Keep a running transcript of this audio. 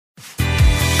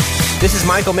This is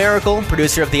Michael Miracle,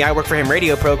 producer of the I Work For Him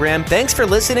radio program. Thanks for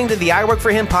listening to the I Work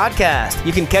For Him podcast.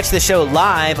 You can catch the show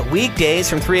live weekdays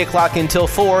from 3 o'clock until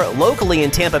 4 locally in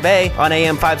Tampa Bay on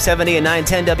AM 570 and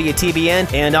 910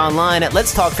 WTBN and online at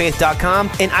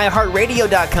letstalkfaith.com and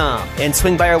iHeartRadio.com. And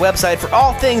swing by our website for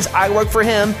all things I Work For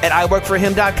Him at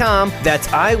iWorkForHim.com. That's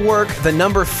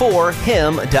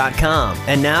iWorkThe4Him.com.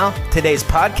 And now, today's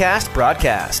podcast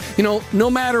broadcast. You know,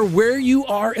 no matter where you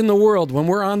are in the world, when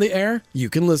we're on the air, you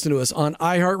can listen to us on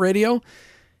iHeartRadio.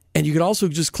 And you can also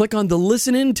just click on the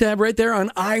Listen In tab right there on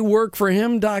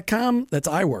iWorkForHim.com. That's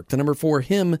iWork, the number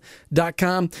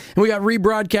 4Him.com. And we got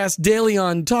rebroadcast daily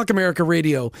on Talk America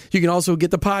Radio. You can also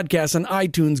get the podcast on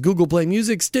iTunes, Google Play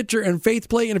Music, Stitcher, and Faith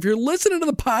Play. And if you're listening to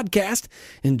the podcast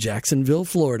in Jacksonville,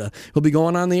 Florida, we'll be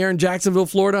going on the air in Jacksonville,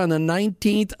 Florida on the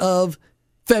 19th of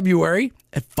February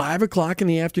at 5 o'clock in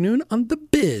the afternoon on The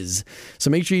Biz. So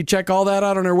make sure you check all that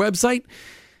out on our website,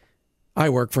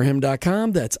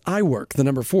 iWorkForHim.com. That's iWork, the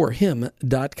number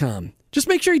 4Him.com. Just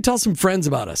make sure you tell some friends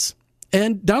about us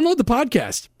and download the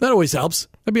podcast. That always helps.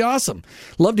 That'd be awesome.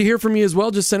 Love to hear from you as well.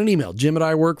 Just send an email,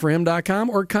 jim@iWorkForHim.com,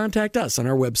 or contact us on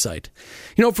our website.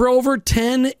 You know, for over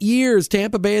 10 years,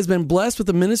 Tampa Bay has been blessed with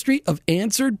the ministry of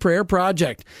Answered Prayer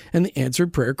Project and the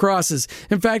Answered Prayer Crosses.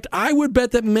 In fact, I would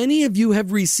bet that many of you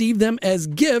have received them as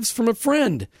gifts from a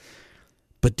friend.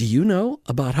 But do you know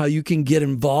about how you can get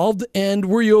involved? And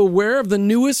were you aware of the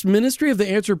newest ministry of the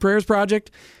Answered Prayers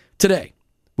Project? Today,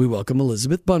 we welcome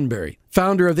Elizabeth Bunbury,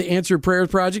 founder of the Answered Prayers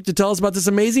Project, to tell us about this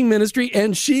amazing ministry.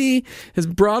 And she has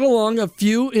brought along a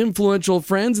few influential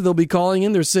friends. They'll be calling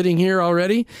in. They're sitting here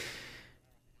already.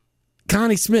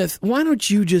 Connie Smith, why don't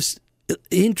you just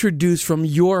introduce from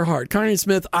your heart? Connie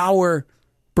Smith, our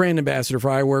brand ambassador for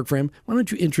I Work For Him. Why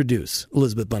don't you introduce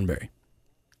Elizabeth Bunbury?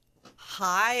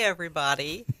 Hi,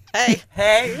 everybody. Hey.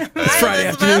 Hey. It's Friday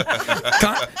afternoon.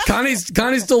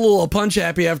 Connie's still a little punch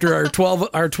happy after our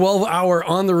 12-hour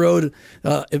on the road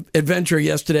adventure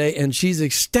yesterday, and she's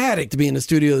ecstatic to be in the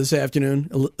studio this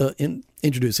afternoon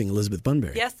introducing Elizabeth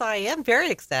Bunbury. Yes, I am very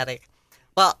ecstatic.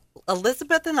 Well,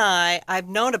 Elizabeth and I've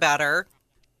known about her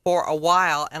for a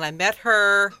while, and I met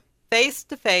her face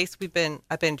to face.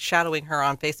 I've been shadowing her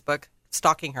on Facebook,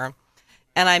 stalking her.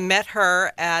 And I met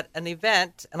her at an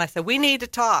event, and I said, we need to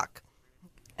talk.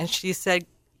 And she said,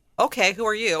 okay, who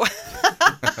are you?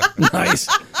 Nice.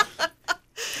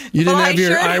 You didn't have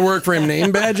your I Work For Him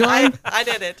name badge on? I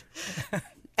didn't.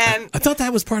 And I thought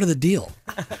that was part of the deal.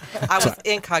 I was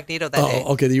incognito that day.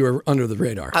 Oh, okay. You were under the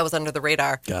radar. I was under the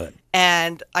radar. Got it.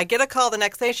 And I get a call the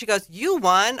next day. She goes, you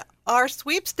won our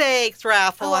sweepstakes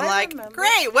raffle. I'm like, remember.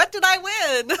 Great. What did I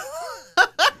win?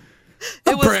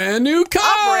 A brand new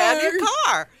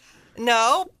car.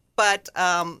 No, but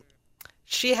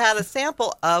she had a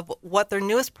sample of what their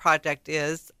newest project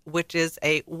is, which is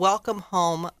a welcome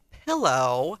home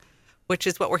pillow, which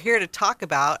is what we're here to talk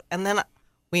about. And then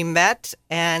we met,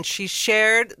 and she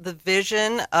shared the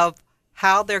vision of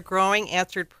how they're growing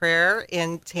answered prayer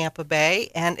in Tampa Bay.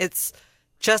 And it's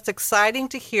just exciting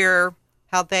to hear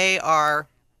how they are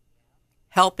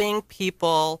helping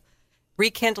people,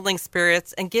 rekindling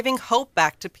spirits, and giving hope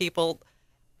back to people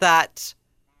that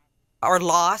are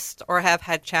lost or have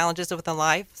had challenges within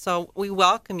life. So we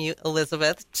welcome you,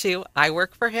 Elizabeth, to I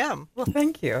Work For Him. Well,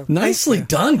 thank you. Nicely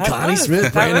done, Connie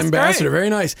Smith, brand ambassador. Great. Very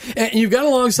nice. And you've got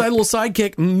alongside a little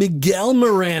sidekick, Miguel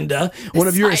Miranda, one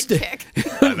of your sidekick.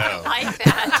 I know. I like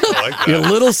that. I like that. Your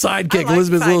little sidekick,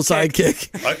 Elizabeth's little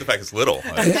sidekick. I like the fact it's little.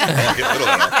 I get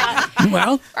little enough.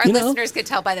 Well, our listeners could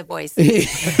tell by the voice.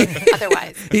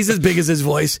 Otherwise, he's as big as his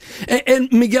voice.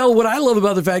 And Miguel, what I love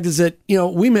about the fact is that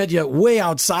we met you way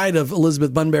outside of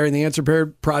Elizabeth Bunbury and the Answer Prayer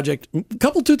Project a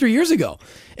couple, 2-3 years ago,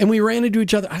 and we ran into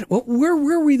each other. Where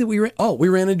were we that we ran? Oh, we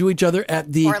ran into each other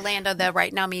at the Orlando, the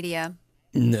Right Now Media.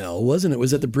 No, wasn't it? It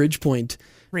was at the Bridgepoint.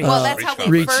 Well, that's how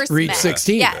we first Reach met.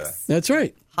 16. Yes, that's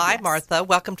right. Hi, Martha.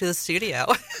 Welcome to the studio.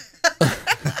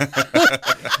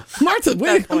 Martha,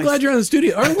 wait, I'm glad you're on the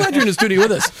studio. I'm glad you're in the studio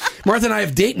with us. Martha and I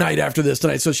have date night after this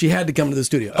tonight, so she had to come to the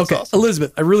studio. That's okay, awesome.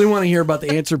 Elizabeth, I really want to hear about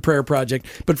the Answered Prayer Project.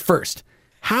 But first,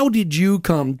 how did you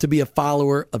come to be a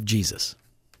follower of Jesus?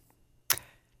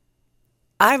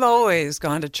 I've always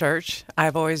gone to church.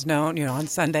 I've always known, on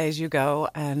Sundays you go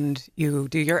and you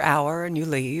do your hour and you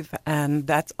leave, and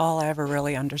that's all I ever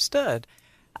really understood.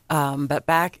 But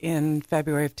back in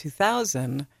February of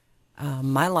 2000,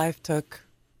 my life it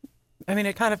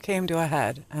kind of came to a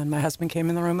head, and my husband came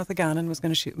in the room with a gun and was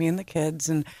going to shoot me and the kids,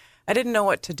 and I didn't know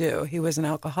what to do. He was an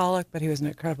alcoholic, but he was an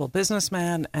incredible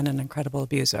businessman and an incredible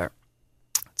abuser.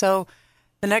 So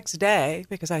The next day,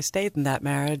 because I stayed in that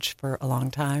marriage for a long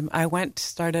time, I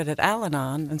started at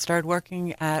Al-Anon and started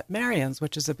working at Marion's,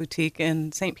 which is a boutique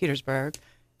in St. Petersburg.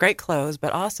 Great clothes,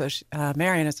 but also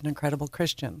Marion is an incredible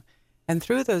Christian. And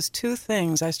through those two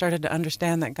things, I started to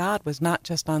understand that God was not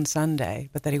just on Sunday,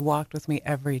 but that he walked with me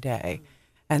every day.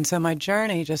 And so my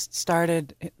journey just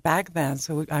started back then.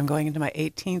 So I'm going into my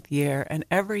 18th year, and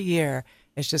every year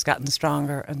it's just gotten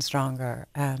stronger and stronger.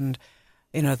 And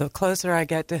you know, the closer I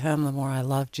get to him, the more I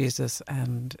love Jesus.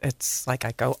 And it's like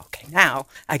I go, okay, now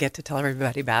I get to tell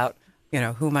everybody about, you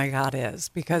know, who my God is.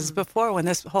 Because before, when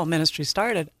this whole ministry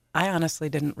started, I honestly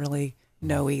didn't really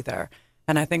know either.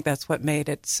 And I think that's what made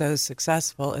it so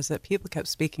successful, is that people kept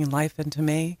speaking life into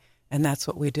me. And that's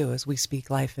what we do, is we speak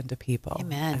life into people.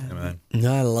 Amen. Amen.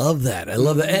 No, I love that. I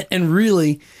love that. And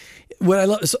really, what I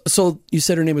love, so you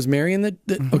said her name was Marion?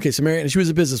 Okay, so Marion, she was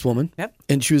a businesswoman. Yep.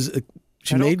 And she was...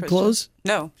 She made Christian. clothes?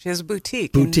 No, she has a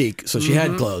boutique. Boutique. So she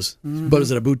had clothes. But is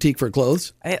it a boutique for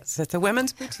clothes? Yes, it's a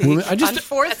women's boutique. I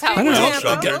just, on 4th Street. I don't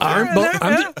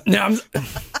know.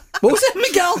 What was that,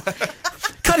 Miguel?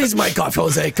 Cut his mic off,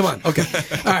 Jose. Come on. Okay.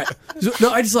 All right.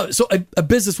 No, I just love it. So a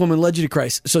businesswoman led you to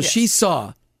Christ. So she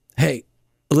saw, hey,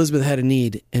 Elizabeth had a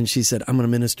need, and she said, I'm going to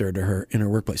minister to her in her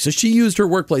workplace. So she used her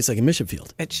workplace like a mission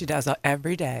field. She does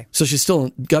every day. So she's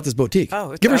still got this boutique.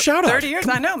 Oh, give her a shout 30 out. years.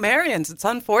 I know, Marion's. It's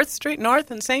on 4th Street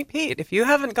North in St. Pete. If you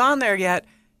haven't gone there yet,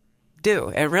 do.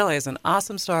 It really is an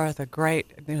awesome store with a great,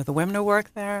 you know, the women who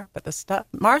work there, but the stuff,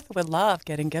 Martha would love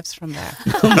getting gifts from there.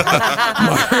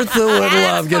 Martha would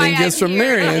love getting gifts from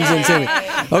Marion's. And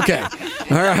okay.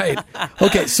 All right.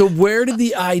 Okay. So where did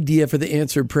the idea for the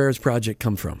Answered Prayers Project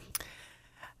come from?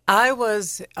 I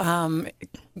was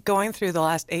going through the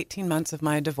last 18 months of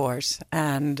my divorce,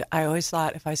 and I always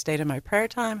thought if I stayed in my prayer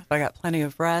time, if I got plenty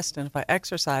of rest, and if I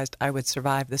exercised, I would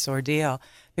survive this ordeal.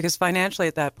 Because financially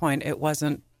at that point, that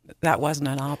wasn't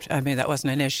an option. I mean, that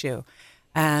wasn't an issue.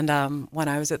 And when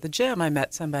I was at the gym, I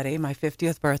met somebody. My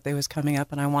 50th birthday was coming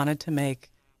up, and I wanted to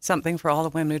make something for all the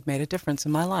women who'd made a difference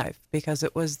in my life, because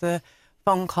it was the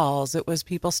phone calls, it was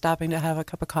people stopping to have a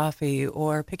cup of coffee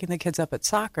or picking the kids up at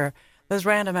soccer. Those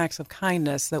random acts of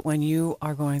kindness that when you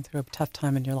are going through a tough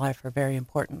time in your life are very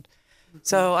important. Mm-hmm.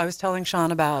 So I was telling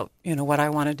Sean about, you know, what I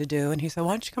wanted to do, and he said,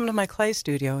 why don't you come to my clay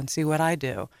studio and see what I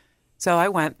do? So I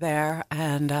went there,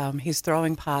 and he's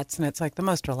throwing pots, and it's like the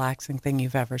most relaxing thing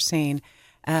you've ever seen.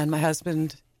 And my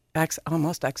husband,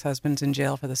 almost ex-husband's in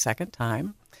jail for the second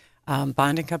time.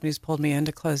 Bonding companies pulled me in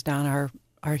to close down our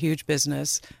huge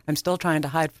business. I'm still trying to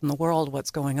hide from the world what's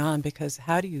going on, because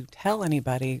how do you tell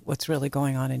anybody what's really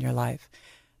going on in your life?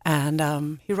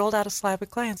 And he rolled out a slab of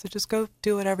clay and said, just go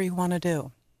do whatever you want to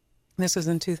do. And this was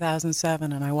in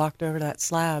 2007, and I walked over to that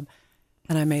slab,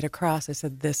 and I made a cross. I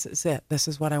said, this is it. This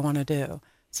is what I want to do.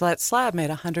 So that slab made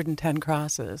 110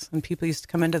 crosses, and people used to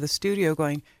come into the studio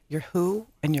going, you're who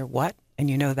and you're what?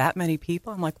 And you know that many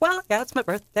people? I'm like, well, yeah, it's my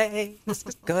birthday. This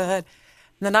is good.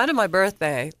 The night of my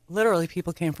birthday, literally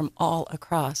people came from all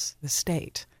across the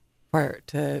state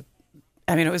it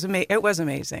was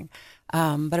amazing.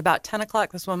 But about 10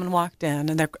 o'clock, this woman walked in,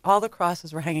 and all the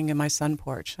crosses were hanging in my sun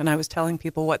porch. And I was telling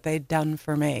people what they'd done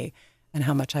for me and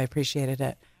how much I appreciated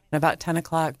it. And about 10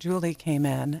 o'clock, Julie came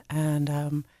in,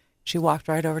 and she walked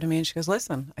right over to me, and she goes,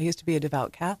 listen, I used to be a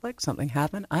devout Catholic. Something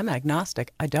happened. I'm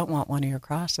agnostic. I don't want one of your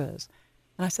crosses.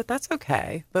 And I said, that's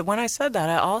okay. But when I said that,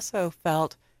 I also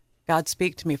felt God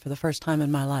speak to me for the first time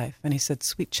in my life. And he said,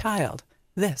 sweet child,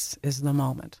 this is the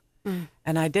moment. Mm.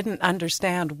 And I didn't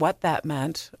understand what that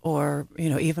meant, or, you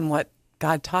know, even what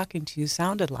God talking to you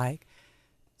sounded like.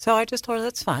 So I just told her,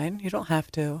 that's fine. You don't have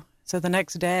to. So the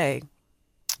next day,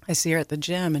 I see her at the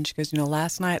gym, and she goes, you know,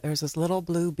 last night there was this little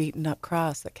blue beaten up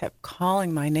cross that kept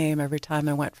calling my name every time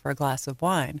I went for a glass of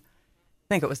wine. I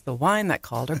think it was the wine that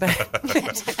called her, but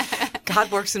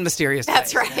God works in mysterious ways.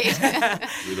 That's right.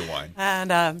 Through the wine.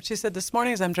 And she said, this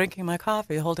morning as I'm drinking my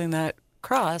coffee, holding that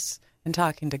cross and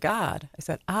talking to God, I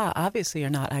said, obviously you're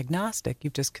not agnostic.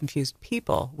 You've just confused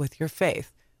people with your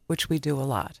faith, which we do a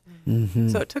lot. Mm-hmm.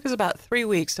 So it took us about 3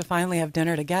 weeks to finally have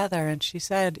dinner together. And she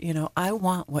said, you know, I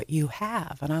want what you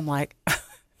have. And I'm like,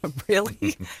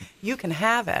 really? You can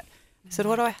have it. I said,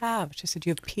 what do I have? She said,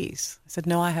 you have peace. I said,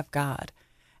 no, I have God.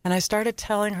 And I started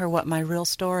telling her what my real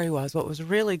story was, what was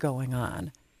really going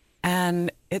on.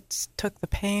 And it started to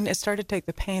take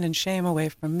the pain and shame away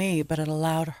from me, but it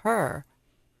allowed her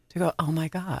to go, oh my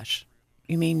gosh,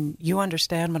 you mean you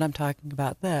understand what I'm talking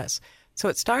about this? So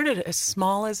it started as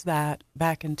small as that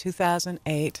back in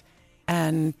 2008,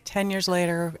 and 10 years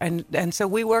later, and so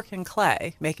we work in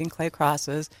clay, making clay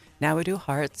crosses. Now we do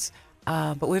hearts,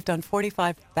 but we've done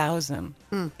 45,000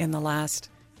 in the last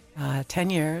 10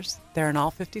 years. They're in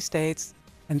all 50 states.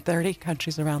 in 30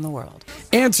 countries around the world.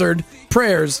 Answered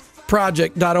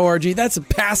prayersproject.org. That's a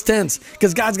past tense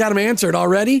because God's got them answered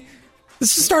already.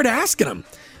 Let's just start asking them.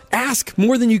 Ask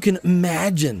more than you can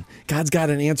imagine. God's got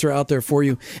an answer out there for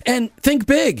you. And think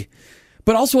big.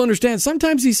 But also understand,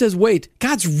 sometimes he says wait.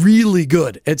 God's really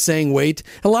good at saying wait.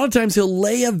 A lot of times he'll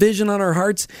lay a vision on our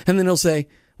hearts and then he'll say,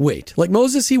 wait. Like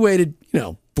Moses, he waited,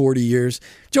 40 years.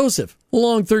 Joseph, a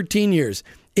long 13 years.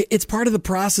 It's part of the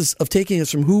process of taking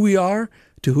us from who we are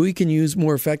to who he can use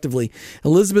more effectively.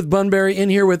 Elizabeth Bunbury in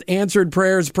here with Answered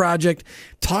Prayers Project.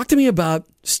 Talk to me about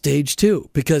stage 2,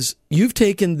 because you've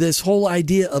taken this whole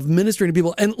idea of ministering to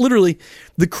people and literally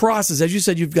the crosses. As you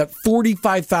said, you've got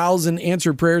 45,000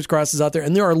 answered prayers crosses out there.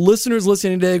 And there are listeners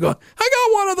listening today going, I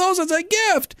got one of those as a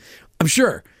gift. I'm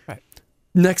sure. Right.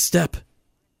 Next step.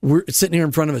 We're sitting here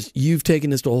in front of us. You've taken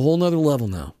this to a whole nother level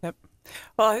now. Yep.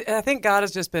 Well, I think God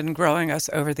has just been growing us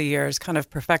over the years, kind of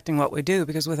perfecting what we do,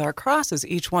 because with our crosses,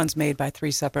 each one's made by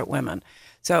 3 separate women.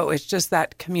 So it's just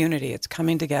that community. It's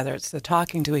coming together. It's the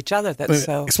talking to each other.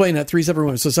 Explain that, 3 separate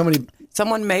women. So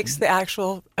someone makes the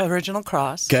actual original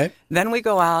cross. Okay. Then we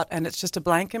go out, and it's just a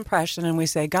blank impression, and we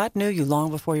say, God knew you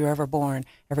long before you were ever born,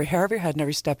 every hair of your head and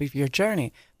every step of your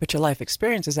journey, but your life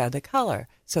experiences add the color.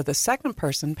 So the second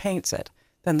person paints it.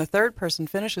 Then the third person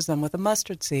finishes them with a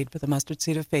mustard seed. With a mustard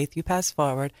seed of faith, you pass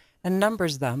forward and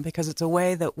numbers them, because it's a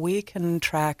way that we can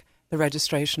track the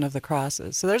registration of the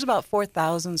crosses. So there's about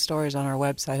 4,000 stories on our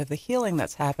website of the healing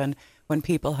that's happened when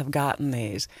people have gotten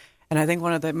these. And I think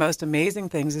one of the most amazing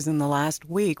things is in the last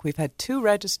week, we've had 2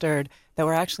 registered that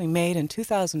were actually made in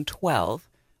 2012,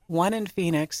 one in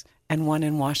Phoenix and one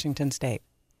in Washington State.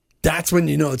 That's when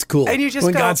you know it's cool. And you just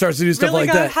when go, God starts to do stuff really,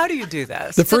 like God, that. How do you do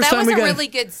this? The first that time was we a got really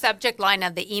good subject line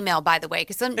of the email, by the way,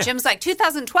 because Jim's like,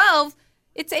 2012,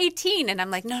 it's 18. And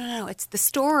I'm like, no, it's the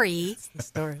story. It's the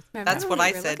story. Remember? That's what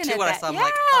I said, too, when I saw him. Yeah,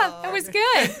 Like, oh. that was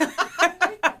good.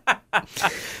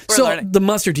 So the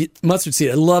mustard seed,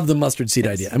 I love the mustard seed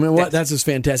idea. I mean, that's just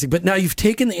fantastic. But now you've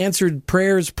taken the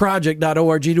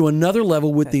answeredprayersproject.org to another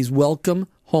level with these welcome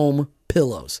home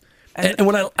pillows. And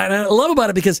what I love about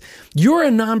it, because you're a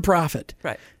nonprofit,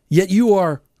 right? Yet you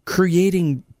are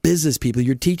creating business people.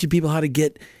 You're teaching people how to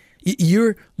get.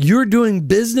 You're doing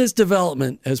business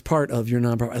development as part of your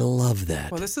nonprofit. I love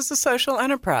that. Well, this is a social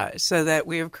enterprise, so that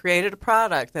we have created a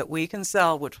product that we can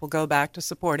sell, which will go back to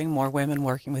supporting more women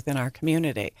working within our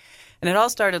community. And it all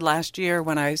started last year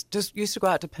when I just used to go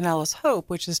out to Pinellas Hope,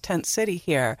 which is Tent City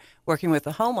here, working with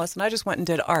the homeless. And I just went and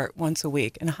did art once a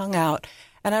week and hung out.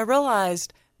 And I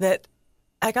realized that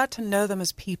I got to know them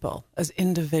as people, as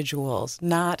individuals,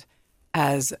 not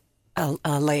as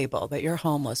a label that you're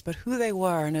homeless, but who they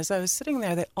were. And as I was sitting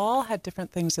there, they all had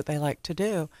different things that they liked to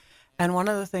do. And one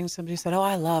of the things, somebody said,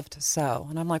 I love to sew.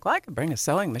 And I'm like, well, I could bring a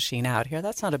sewing machine out here.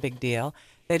 That's not a big deal.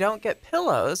 They don't get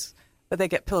pillows, but they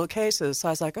get pillowcases. So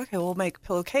I was like, okay, we'll make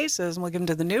pillowcases and we'll give them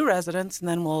to the new residents, and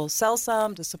then we'll sell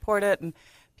some to support it. And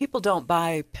people don't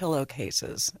buy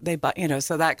pillowcases. They buy,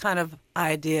 so that kind of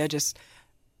idea just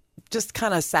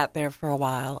kind of sat there for a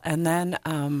while. And then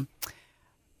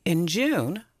in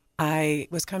June, I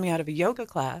was coming out of a yoga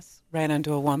class, ran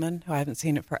into a woman who I haven't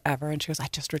seen it forever, and she goes, I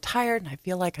just retired, and I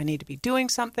feel like I need to be doing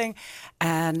something,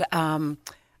 and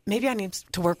maybe I need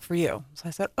to work for you. So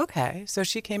I said, okay. So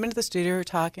she came into the studio, we were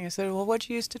talking. I said, well, what'd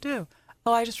you used to do?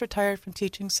 Oh, I just retired from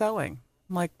teaching sewing.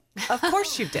 I'm like, of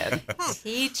course you did.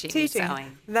 Teaching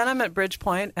sewing. Then I'm at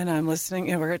Bridgepoint, and I'm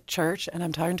listening. We're at church, and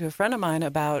I'm talking to a friend of mine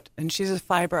and she's a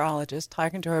fibrologist,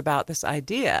 talking to her about this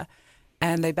idea.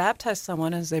 And they baptize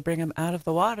someone, as they bring him out of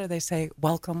the water, they say,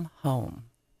 welcome home.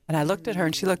 And I looked at her,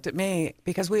 and she looked at me,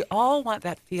 because we all want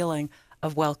that feeling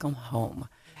of welcome home.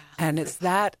 Yeah. And it's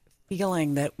that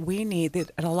feeling that we need,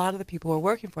 that a lot of the people we're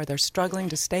working for, they're struggling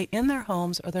to stay in their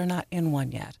homes, or they're not in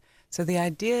one yet. So the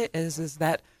idea is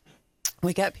that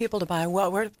we get people to buy,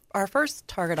 our first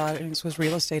target audience was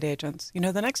real estate agents.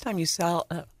 The next time you sell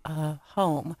a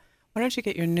home, why don't you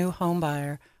get your new home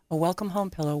buyer a welcome home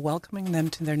pillow, welcoming them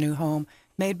to their new home,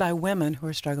 made by women who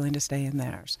are struggling to stay in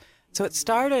theirs. So it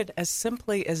started as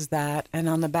simply as that, and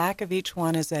on the back of each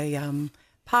one is a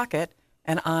pocket,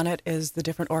 and on it is the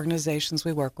different organizations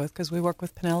we work with, because we work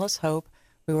with Pinellas Hope,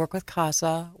 we work with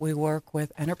CASA, we work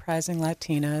with Enterprising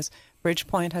Latinas,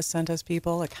 Bridgepoint has sent us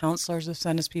people, the counselors have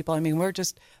sent us people. I mean,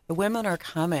 the women are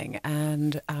coming,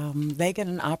 and they get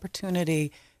an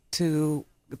opportunity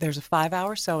there's a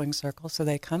 5-hour sewing circle, so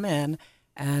they come in,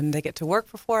 and they get to work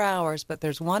for 4 hours, but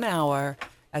there's 1 hour,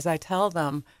 as I tell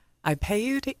them, I pay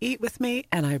you to eat with me,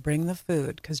 and I bring the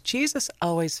food, because Jesus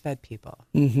always fed people.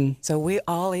 Mm-hmm. So we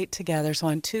all eat together. So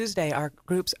on Tuesday, our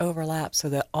groups overlap so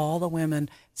that all the women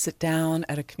sit down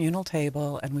at a communal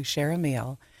table, and we share a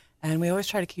meal. And we always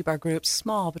try to keep our groups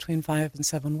small, between 5 and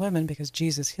 7 women, because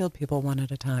Jesus healed people one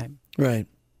at a time. Right.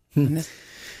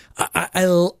 I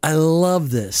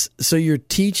love this. So you're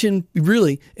teaching,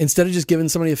 really, instead of just giving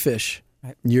somebody a fish,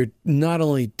 right, you're not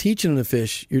only teaching them a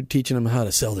fish, you're teaching them how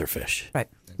to sell their fish. Right.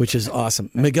 Which is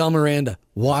awesome. Right. Miguel Miranda,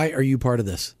 why are you part of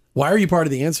this? Why are you part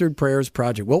of the Answered Prayers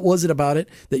Project? What was it about it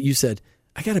that you said,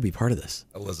 I got to be part of this?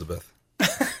 Elizabeth.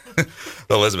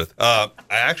 Elizabeth. I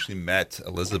actually met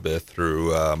Elizabeth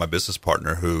through my business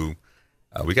partner who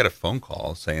we got a phone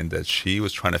call saying that she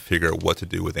was trying to figure out what to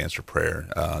do with Answer Prayer.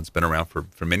 It's been around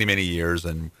for many, many years,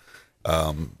 and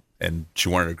she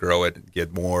wanted to grow it,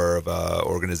 get more of an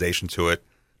organization to it.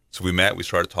 So we met, we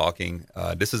started talking.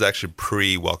 This is actually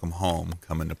pre-Welcome Home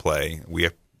come into play. We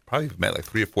have probably met like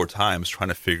 3 or 4 times trying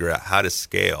to figure out how to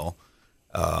scale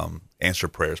Answer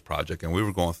Prayers Project. And we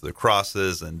were going through the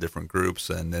crosses and different groups.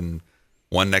 And then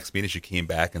one next meeting, she came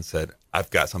back and said, I've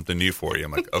got something new for you.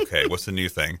 I'm like, okay, what's the new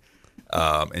thing?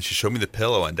 And she showed me the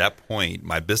pillow. And at that point,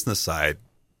 my business side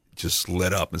just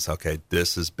lit up and said, okay,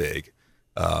 this is big.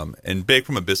 And big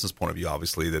from a business point of view,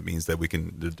 obviously, that means that we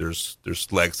can, there's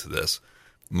legs to this.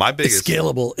 My biggest, it's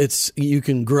scalable. You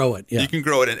can grow it. Yeah. You can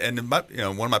grow it. And my,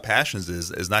 one of my passions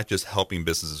is not just helping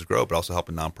businesses grow, but also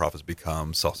helping nonprofits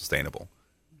become self-sustainable.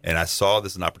 And I saw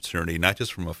this as an opportunity, not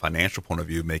just from a financial point of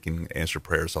view, making Answer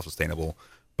Prayer self-sustainable,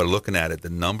 but looking at it, the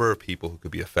number of people who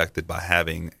could be affected by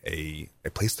having a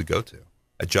place to go to,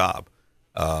 a job.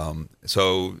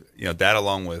 So, that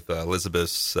along with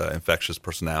Elizabeth's infectious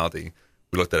personality,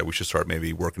 we looked at it. We should start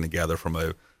maybe working together from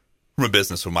a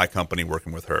business, so my company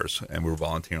working with hers, and we were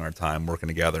volunteering our time working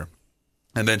together.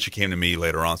 And then she came to me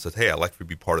later on and said, hey, I'd like for you to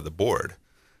be part of the board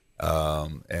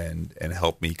and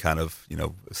help me kind of,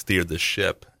 steer this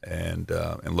ship and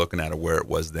looking at it where it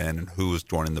was then and who was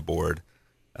joining the board.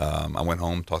 I went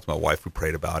home, talked to my wife, we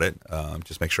prayed about it,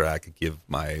 just make sure I could give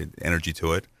my energy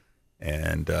to it.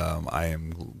 And I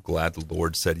am glad the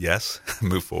Lord said yes,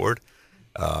 move forward,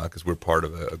 because we're part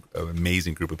of an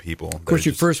amazing group of people. Of course,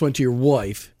 you first went to your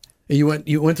wife. You went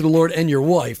to the Lord and your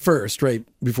wife first, right?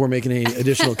 Before making any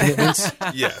additional commitments.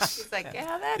 Yes. He's like,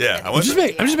 that's I'm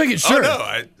just making sure.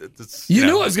 Oh, no, you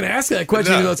knew I was going to ask that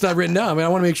question, even though it's not written down. I mean, I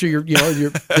want to make sure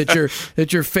that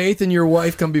your faith and your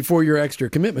wife come before your extra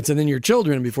commitments, and then your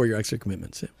children before your extra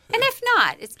commitments. Yeah. And if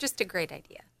not, it's just a great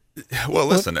idea. Well,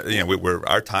 listen,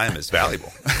 our time is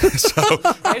valuable. So,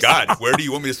 God, where do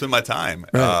you want me to spend my time?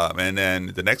 Right. And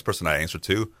then the next person I answer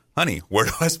to, honey, where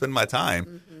do I spend my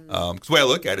time? Because the way I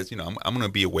look at it is, I'm going to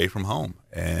be away from home.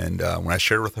 And when I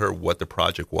shared with her what the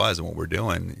project was and what we're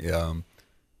doing,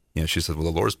 she said, well,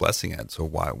 the Lord's blessing it. So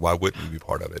why wouldn't we be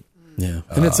part of it? Yeah.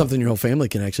 And it's something your whole family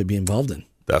can actually be involved in.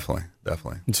 Definitely.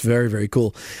 It's very, very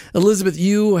cool. Elizabeth,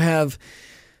 you've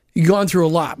gone through a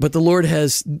lot, but the Lord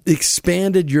has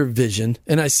expanded your vision.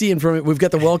 And I see in front of it, we've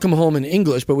got the Welcome Home in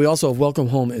English, but we also have Welcome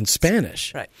Home in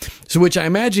Spanish. Right. So which I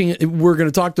imagine we're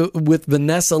going to talk with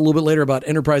Vanessa a little bit later about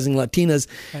enterprising Latinas.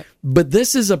 Right. But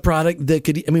this is a product that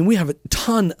we have a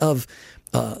ton of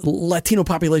Latino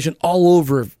population all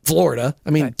over Florida.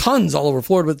 Tons all over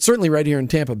Florida, but certainly right here in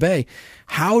Tampa Bay.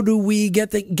 How do we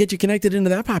get you connected into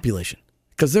that population?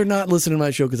 Because they're not listening to my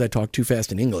show because I talk too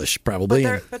fast in English, probably.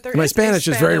 But there my Spanish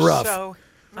is very rough. Show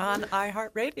on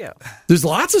iHeartRadio. There's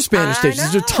lots of Spanish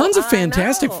stations. There's tons of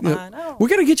fantastic. I know. We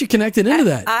got to get you connected into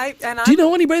that. Do you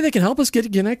know anybody that can help us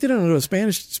get connected onto a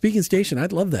Spanish-speaking station?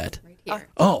 I'd love that. Right here.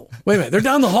 Oh, wait a minute. They're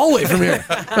down the hallway from here.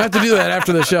 I have to do that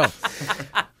after the show.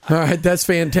 All right, that's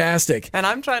fantastic. And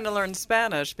I'm trying to learn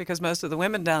Spanish because most of the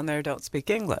women down there don't speak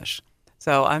English.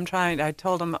 So I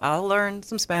told them, I'll learn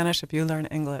some Spanish if you learn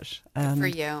English. Good for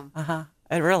you.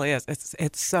 It really is.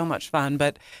 It's so much fun.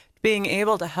 But being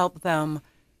able to help them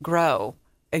grow,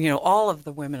 and all of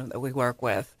the women that we work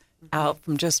with, out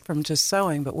from just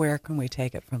sewing, but where can we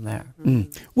take it from there?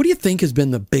 What do you think has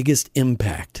been the biggest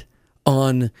impact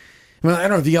on, I don't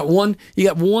know if you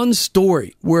got one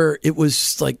story where it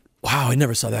was like, wow, I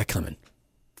never saw that coming.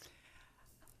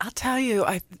 I'll tell you,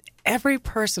 every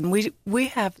person, we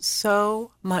have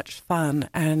so much fun,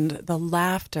 and the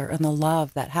laughter and the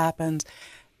love that happens.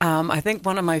 I think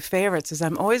one of my favorites is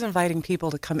I'm always inviting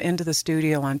people to come into the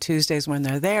studio on Tuesdays when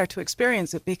they're there to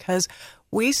experience it, because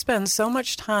we spend so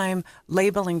much time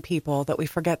labeling people that we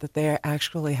forget that they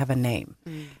actually have a name.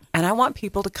 And I want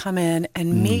people to come in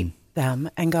and meet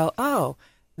them and go, oh,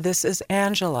 this is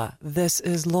Angela, this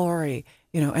is Lori,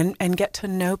 and get to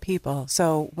know people.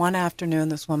 So one afternoon,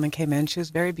 this woman came in. She was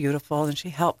very beautiful, and she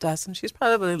helped us, and she's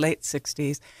probably late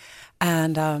 60s.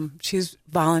 And she's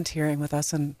volunteering with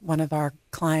us, and one of our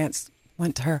clients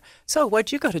went to her, so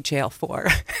what'd you go to jail for?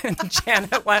 And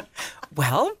Janet went,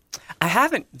 well, I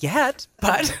haven't yet,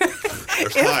 but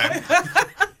There's time.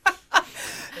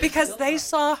 because they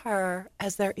saw her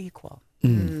as their equel.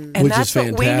 Which And is that's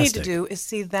what we need to fantastic. do, is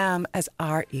see them as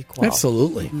our equal.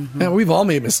 Absolutely. Yeah, we've all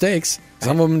made mistakes.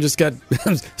 Some of them just got,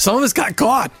 some of us got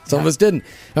caught. Some of us didn't.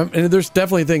 And there's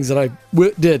definitely things that I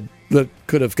did that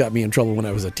could have got me in trouble when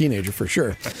I was a teenager, for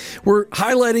sure. We're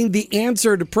highlighting the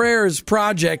Answered Prayers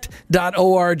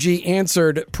Project.org,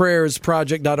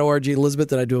 answeredprayersproject.org. Elizabeth,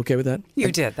 did I do okay with that?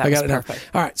 You did. That I got was it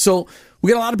perfect. now. All right. So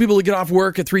we got a lot of people that get off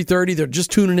work at 3:30. They're just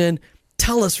tuning in.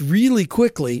 Tell us really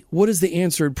quickly, what is the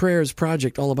Answered Prayers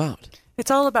Project all about? It's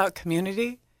all about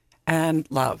community and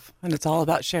love, and it's all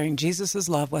about sharing Jesus'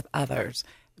 love with others,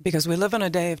 because we live in a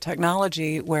day of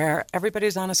technology where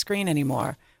everybody's on a screen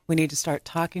anymore. We need to start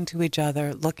talking to each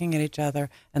other, looking at each other,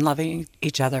 and loving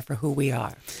each other for who we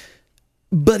are.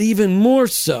 But even more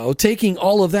so, taking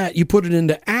all of that, you put it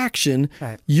into action.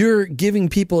 Right. You're giving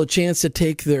people a chance to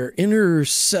take their inner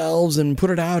selves and put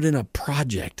it out in a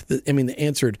project. The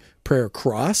Answered Prayer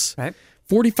Cross. Right.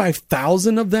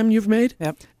 45,000 of them you've made.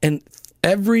 Yep. And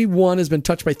every one has been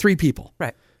touched by 3 people.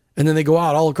 Right. And then they go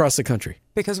out all across the country.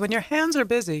 Because when your hands are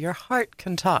busy, your heart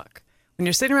can talk. When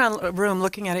you're sitting around a room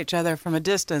looking at each other from a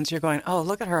distance, you're going, oh,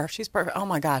 look at her. She's perfect. Oh,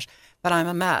 my gosh. But I'm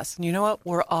a mess. And you know what?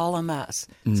 We're all a mess.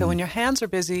 So when your hands are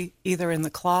busy, either in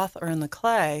the cloth or in the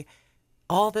clay,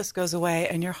 all this goes away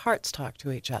and your hearts talk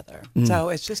to each other. So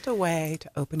it's just a way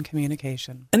to open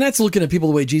communication. And that's looking at people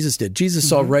the way Jesus did. Jesus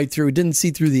saw right through, didn't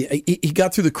see through he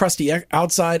got through the crusty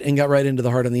outside and got right into the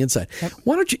heart on the inside. Yep.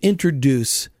 Why don't you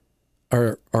introduce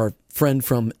our friend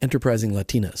from Enterprising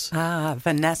Latinas?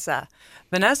 Vanessa.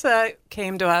 Vanessa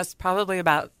came to us probably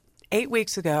about 8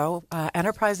 weeks ago.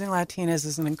 Enterprising Latinas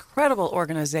is an incredible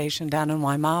organization down in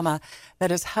Waimama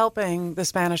that is helping the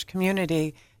Spanish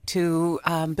community to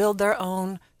build their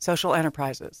own social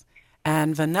enterprises.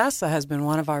 And Vanessa has been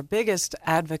one of our biggest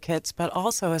advocates, but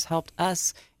also has helped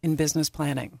us in business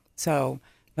planning. So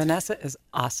Vanessa is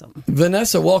awesome.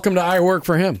 Vanessa, welcome to I Work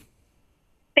for Him.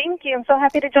 Thank you. I'm so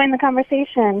happy to join the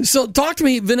conversation. So talk to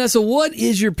me, Vanessa, what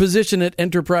is your position at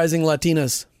Enterprising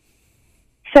Latinas?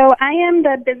 So I am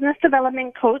the business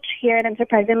development coach here at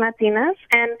Enterprising Latinas,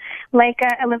 and like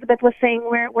Elizabeth was saying,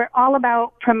 we're all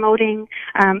about promoting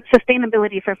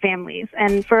sustainability for families,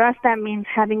 and for us that means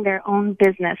having their own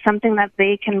business, something that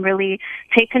they can really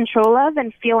take control of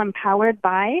and feel empowered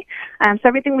by. So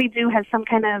everything we do has some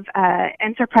kind of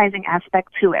enterprising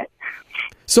aspect to it.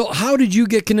 So how did you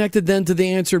get connected then to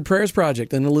the Answered Prayers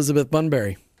Project and Elizabeth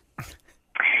Bunbury?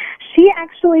 She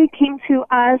actually came to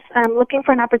us looking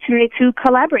for an opportunity to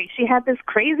collaborate. She had this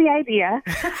crazy idea.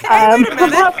 It was a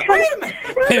little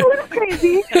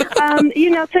crazy,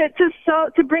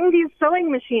 to bring these sewing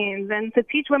machines and to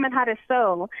teach women how to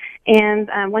sew. And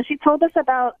when she told us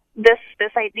about this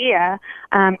idea,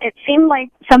 it seemed like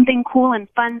something cool and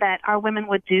fun that our women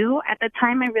would do. At the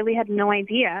time, I really had no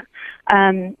idea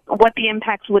what the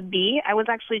impact would be. I was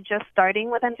actually just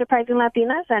starting with Enterprising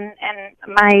Latinas, and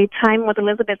my time with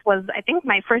Elizabeth was, I think,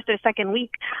 my first or second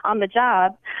week on the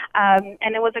job.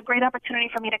 And it was a great opportunity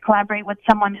for me to collaborate with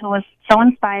someone who was so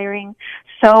inspiring,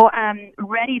 so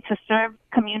ready to serve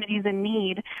communities in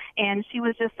need. And she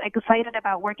was just excited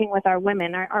about working with our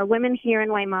women. Our women here in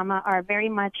Waimama are very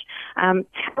much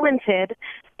talented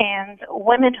and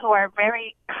women who are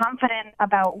very confident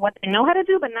about what they know how to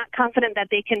do, but not confident that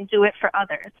they can do it for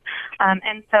others.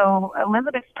 And so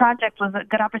Elizabeth's project was a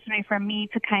good opportunity for me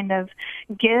to kind of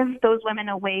give those women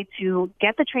a way to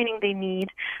get the training they need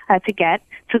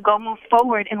to go move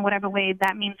forward in whatever way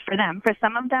that means for them. For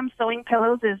some of them, sewing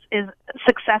pillows is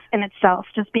success in itself.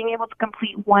 Just being able to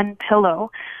complete one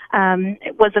pillow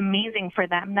it was amazing for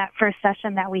them, that first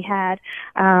session that we had,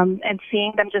 and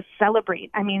seeing them just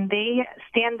celebrate. I mean, they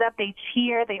stand up, they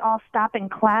cheer, they all stop and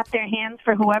clap their hands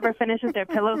for whoever finishes their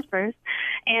pillows first.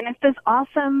 And it's this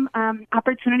awesome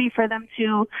opportunity for them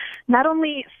to not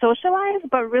only socialize,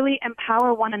 but really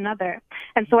empower one another.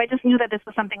 And so I just knew that this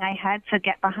was something I had to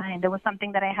get behind. It was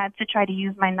something that I had to try to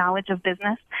use my knowledge of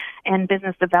business and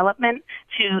business development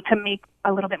to make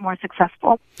a little bit more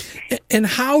successful. And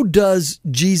how does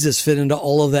Jesus fit into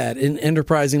all of that in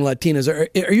Enterprising Latinas?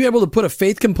 Are you able to put a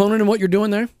faith component in what you're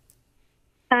doing there?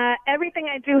 Everything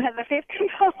I do has a faith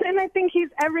component. I think he's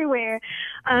everywhere.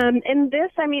 In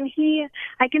this, I mean,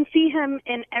 I can see him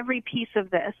in every piece of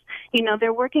this. You know,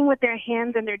 they're working with their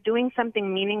hands and they're doing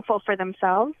something meaningful for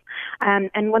themselves.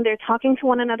 And when they're talking to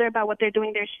one another about what they're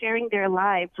doing, they're sharing their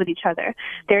lives with each other.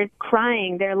 They're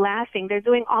crying, they're laughing, they're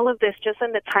doing all of this just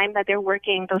in the time that they're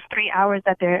working, those 3 hours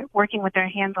that they're working with their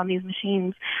hands on these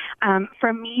machines.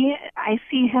 For me, I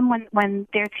see him when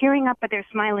they're tearing up, but they're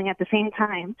smiling at the same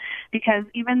time, because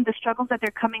even the struggles that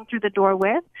they're coming through the door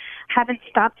with haven't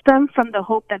stopped them from the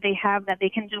hope that they have that they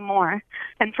can do more.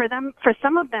 And for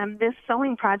some of them, this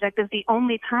sewing project is the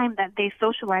only time that they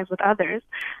socialize with others.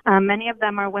 Many of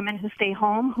them are women who stay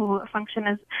home, who function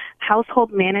as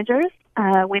household managers.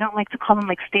 We don't like to call them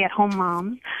like stay-at-home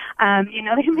moms.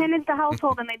 They manage the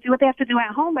household and they do what they have to do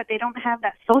at home, but they don't have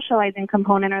that socializing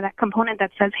component or that component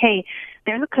that says, hey,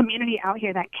 there's a community out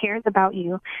here that cares about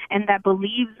you and that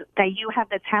believes that you have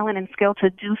the talent and skill to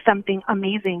do something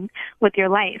amazing with your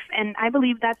life. And I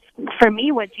believe that's, for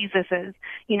me, what Jesus is.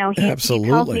 He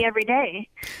tells me every day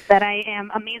that I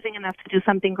am amazing enough to do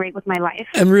something great with my life.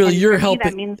 And really, you're for me, helping.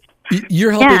 that means,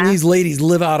 You're helping these ladies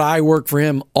live out I work for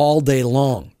him all day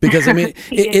long. Because, I mean,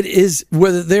 it is,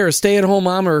 whether they're a stay-at-home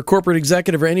mom or a corporate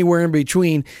executive or anywhere in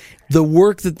between, the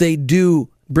work that they do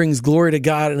brings glory to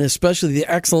God, and especially the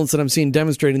excellence that I'm seeing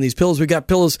demonstrated in these pillows. We got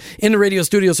pillows in the radio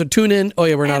studio, so tune in. Oh,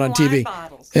 yeah, we're not on TV.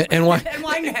 Bottles. And wine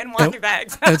and wine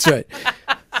bags. That's right.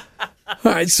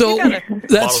 All right, so that's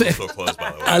Bottle's still closed,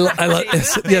 by the way.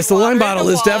 yes, the wine bottle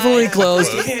is definitely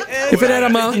closed. If it had a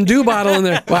Mountain Dew bottle in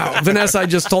there, wow, Vanessa, I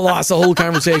just lost the whole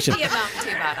conversation. Be a Mountain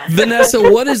Dew bottle.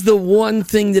 Vanessa, what is the one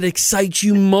thing that excites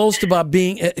you most about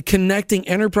being connecting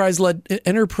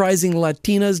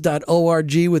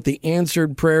enterprisinglatinas.org with the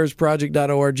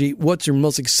answeredprayersproject.org? What's your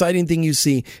most exciting thing you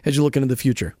see as you look into the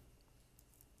future?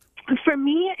 For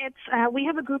me, it's we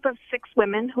have a group of 6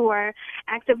 women who are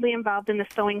actively involved in the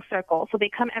sewing circle. So they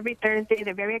come every Thursday.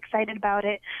 They're very excited about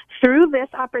it. Through this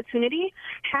opportunity,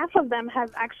 half of them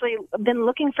have actually been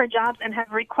looking for jobs and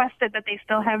have requested that they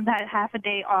still have that half a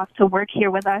day off to work here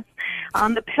with us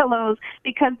on the pillows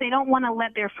because they don't want to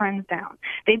let their friends down.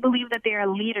 They believe that they are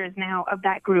leaders now of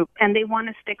that group, and they want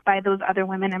to stick by those other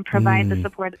women and provide the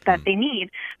support that they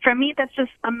need. For me, that's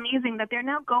just amazing that they're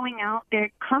now going out.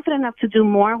 They're confident enough to do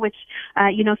more, which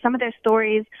some of their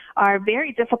stories are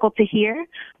very difficult to hear,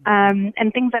 and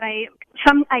things that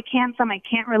some I can't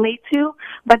relate to,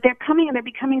 but they're coming and they're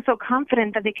becoming so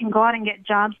confident that they can go out and get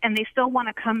jobs, and they still want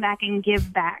to come back and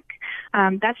give back.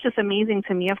 That's just amazing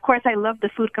to me. Of course, I love the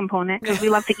food component because we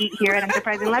love to eat here at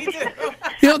Enterprising Latinas.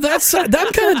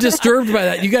 I'm kind of disturbed by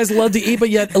that. You guys love to eat, but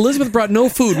yet Elizabeth brought no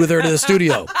food with her to the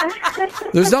studio.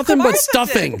 There's nothing but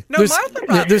stuffing. There's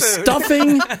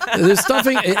stuffing. There's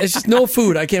stuffing. It's just no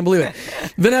food. I can't believe it.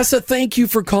 Vanessa, thank you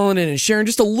for calling in and sharing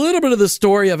just a little bit of the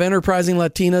story of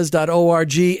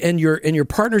enterprisinglatinas.org and your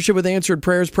partnership with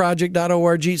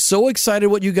answeredprayersproject.org. So excited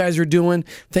what you guys are doing.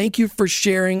 Thank you for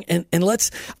sharing. And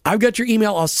I've got your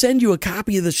email. I'll send you a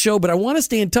copy of the show, but I want to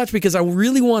stay in touch because I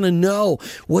really want to know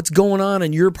what's going on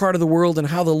in your part of the world and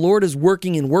how the Lord is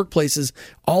working in workplaces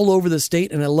all over the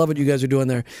state. And I love what you guys are doing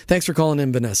there. Thanks for calling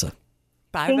in, Vanessa.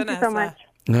 Bye, Thank Vanessa. you so much.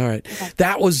 All right.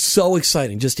 That was so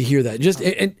exciting just to hear that.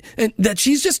 And that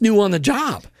she's just new on the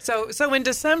job. So in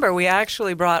December, we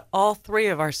actually brought all 3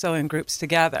 of our sewing groups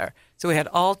together. So we had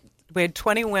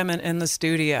 20 women in the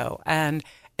studio, and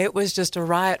it was just a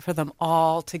riot for them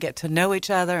all to get to know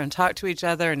each other and talk to each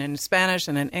other, and in Spanish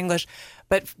and in English.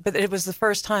 But it was the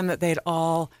first time that they're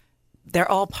all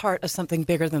part of something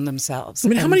bigger than themselves. I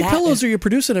mean, how many pillows are you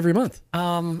producing every month?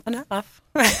 Enough.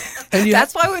 And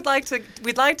that's why we'd like to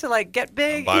like get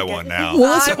big. Buy one now.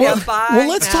 Let's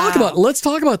talk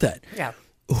about that. Yeah.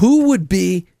 Who would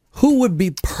be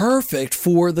perfect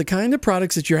for the kind of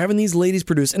products that you're having these ladies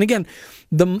produce? And again,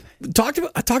 talk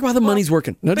about how the money's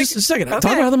working. No, just a second. Okay.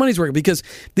 Talk about how the money's working, because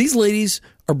these ladies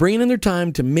are bringing in their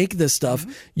time to make this stuff.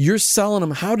 Mm-hmm. You're selling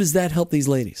them. How does that help these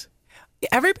ladies?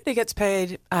 Everybody gets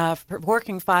paid for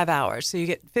working 5 hours. So you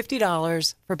get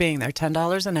 $50 for being there,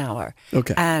 $10 an hour.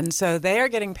 Okay. And so they are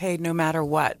getting paid no matter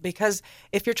what. Because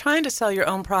if you're trying to sell your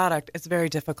own product, it's very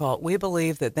difficult. We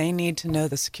believe that they need to know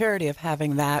the security of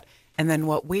having that. And then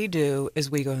what we do is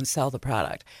we go and sell the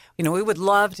product. We would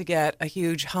love to get a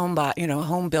huge home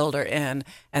builder in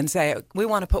and say, we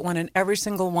want to put one in every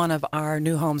single one of our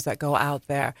new homes that go out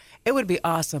there. It would be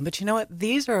awesome. But you know what?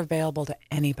 These are available to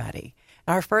anybody.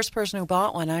 Our first person who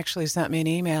bought one actually sent me an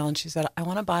email, and she said, I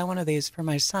want to buy one of these for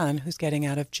my son who's getting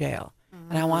out of jail,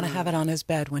 and I want to have it on his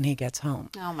bed when he gets home.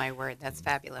 Oh, my word. That's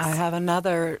fabulous. I have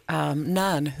another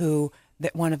nun who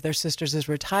one of their sisters is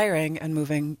retiring and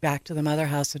moving back to the mother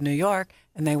house in New York,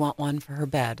 and they want one for her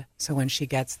bed. So when she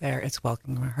gets there, it's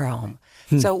welcoming her home.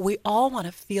 So we all want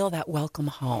to feel that welcome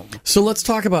home. So let's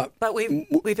talk about... But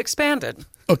we've expanded.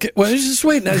 Okay, well, just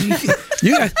wait. Now,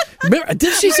 remember,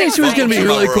 did she say she was going to be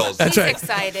really cool? That's right.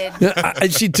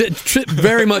 She's excited. She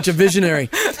very much a visionary.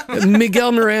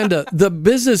 Miguel Miranda, the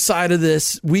business side of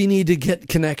this, we need to get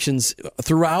connections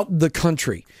throughout the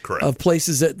country. Correct. Of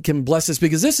places that can bless us,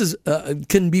 because this is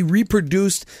can be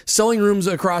reproduced, sewing rooms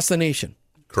across the nation.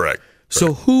 Correct.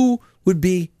 So who would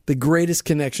be the greatest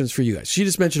connections for you guys? She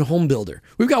just mentioned home builder.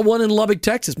 We've got one in Lubbock,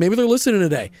 Texas. Maybe they're listening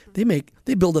today.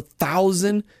 They build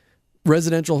 1,000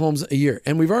 residential homes a year.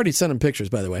 And we've already sent them pictures,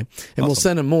 by the way, and we'll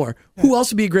send them more. Who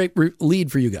else would be a great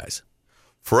lead for you guys?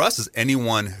 For us, is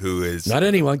anyone who is... Not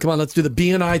anyone. Come on, let's do the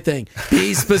B&I thing.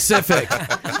 Be specific.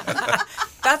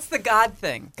 That's the God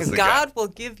thing, because God will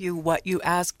give you what you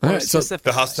ask for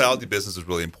specifically. The hospitality business is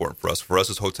really important for us. For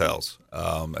us, as hotels,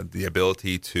 the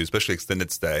ability to, especially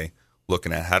extended stay,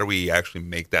 looking at how do we actually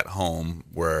make that home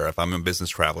where if I'm a business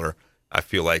traveler, I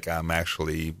feel like I'm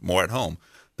actually more at home.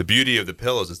 The beauty of the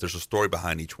pillows is there's a story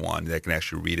behind each one that I can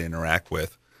actually read and interact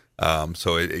with.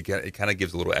 So it kind of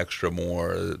gives a little extra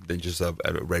more than just a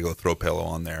regular throw pillow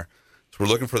on there. So we're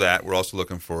looking for that. We're also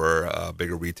looking for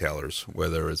bigger retailers,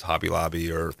 whether it's Hobby Lobby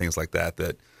or things like that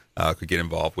could get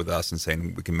involved with us and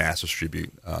saying we can mass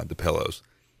distribute the pillows.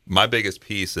 My biggest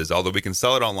piece is, although we can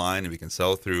sell it online and we can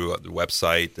sell it through the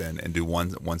website and do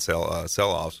one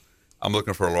sell-offs, I'm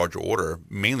looking for a larger order,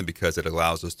 mainly because it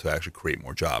allows us to actually create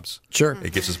more jobs. Sure.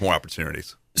 It gives us more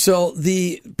opportunities. So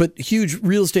but huge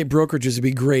real estate brokerages would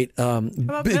be great. How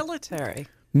about military?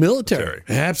 Military.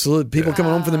 Absolutely. People coming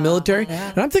home from the military. Yeah.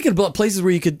 And I'm thinking about places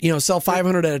where you could, sell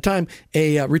 500 at a time,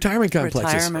 retirement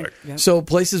complexes. Yep. So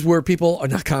places where people are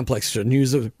not complexes, shouldn't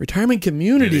use the retirement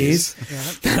communities.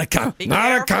 Not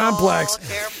a complex.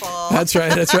 Careful. That's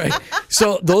right.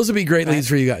 So those would be great leads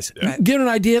for you guys. Yeah. Give an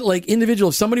idea, like individual,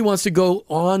 if somebody wants to go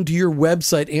on to your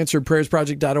website,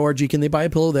 answeredprayersproject.org, can they buy a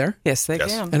pillow there? Yes, they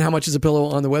can. And how much is a pillow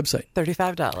on the website?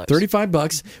 $35.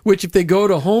 $35, which if they go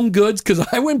to Home Goods, because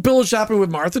I went pillow shopping with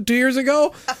Martha 2 years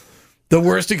ago. The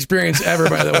worst experience ever,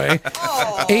 by the way.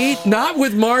 Oh. 8, not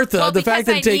with Martha. Well, the fact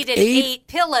that it takes 8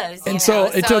 pillows, and so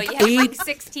it took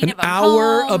 16 an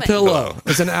hour a pillow.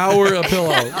 It's an hour a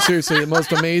pillow. Seriously, the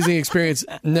most amazing experience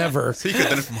never. So you could have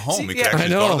done it from home. You could actually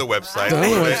go to the website,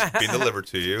 and be delivered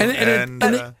to you.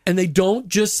 And they don't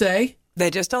just say. They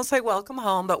just don't say welcome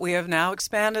home, but we have now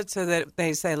expanded so that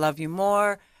they say love you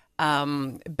more.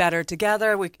 Better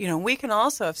together. We can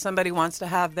also, if somebody wants to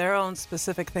have their own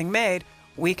specific thing made,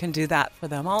 we can do that for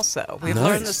them also. We've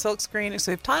learned the silk screening,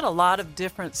 so we've taught a lot of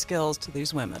different skills to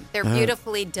these women. They're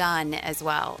beautifully done as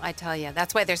well, I tell you.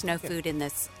 That's why there's no food in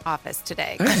this office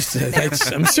today.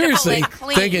 I'm seriously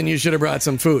thinking you should have brought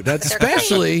some food. That's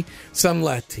especially some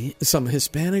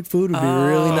Hispanic food would be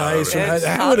really nice.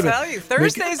 I'll tell you,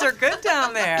 Thursdays are good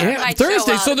down there. Yeah,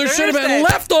 Thursdays, so there should have been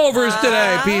leftovers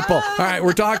today, people. All right,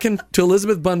 we're talking to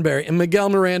Elizabeth Bunbury and Miguel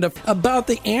Miranda about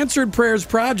the Answered Prayers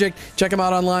Project. Check them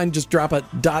out online. Just drop a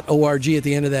 .org at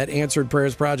the end of that,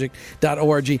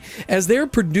 answeredprayersproject.org. As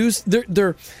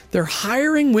they're they're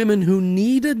hiring women who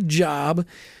need a job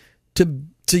to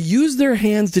use their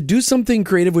hands to do something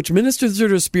creative, which ministers to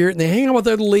their spirit, and they hang out with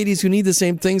other ladies who need the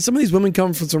same thing. Some of these women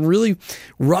come from some really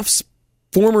rough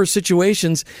former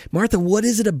situations. Martha, what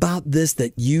is it about this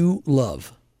that you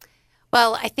love?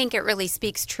 Well, I think it really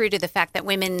speaks true to the fact that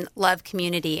women love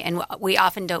community, and we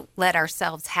often don't let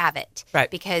ourselves have it, right?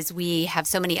 Because we have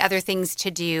so many other things to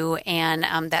do, and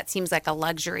that seems like a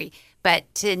luxury. But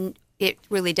it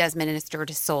really does minister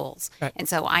to souls, right? And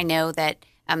so I know that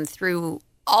through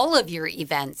all of your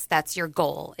events, that's your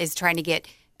goal, is trying to get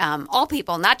all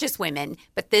people, not just women,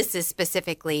 but this is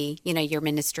specifically, you're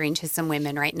ministering to some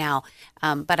women right now.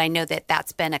 But I know that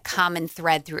that's been a common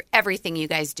thread through everything you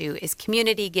guys do is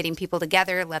community, getting people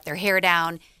together, let their hair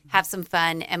down, have some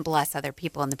fun, and bless other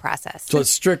people in the process. So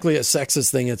it's strictly a sexist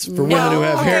thing. It's for women who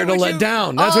have hair to let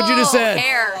down. That's what you just said.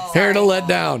 Hair to let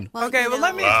down. Well, okay, well,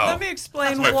 let me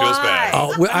explain why.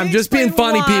 Oh, I'm just being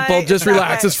funny, people. Just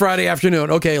relax. It's Friday afternoon.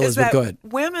 Okay, Elizabeth, go ahead.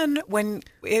 Women,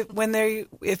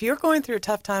 if you're going through a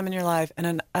tough time in your life and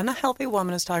an unhealthy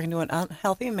woman is talking to an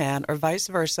unhealthy man or vice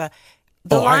versa,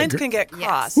 the lines can get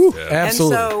crossed. Yes.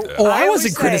 Absolutely. So I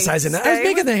wasn't criticizing that. I was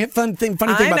making the funny thing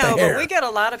about the hair. I know, but we get a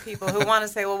lot of people who want to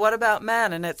say, well, what about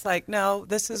men? And it's like, no,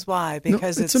 this is why.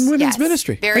 Because it's a women's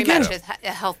ministry. Very much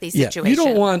a healthy situation. You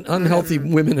don't want unhealthy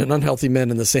women and unhealthy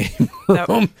men in the same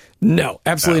room. No,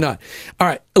 absolutely not. All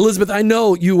right, Elizabeth, I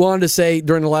know you wanted to say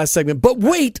during the last segment, but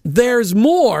wait, there's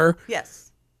more.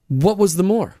 Yes. What was the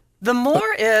more? The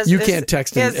more is... You can't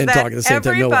text and talk at the same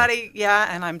time. Everybody,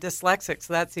 and I'm dyslexic,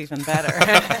 so that's even better.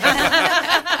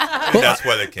 That's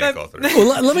why they can't go through.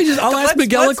 Well, I'll ask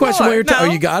Miguel a question while you're talking.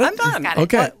 Oh, you got it? I'm done. Got it.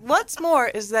 Okay. What's more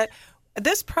is that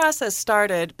this process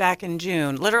started back in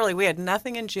June. Literally, we had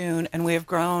nothing in June, and we have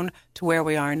grown to where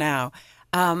we are now.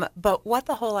 But what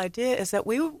the whole idea is that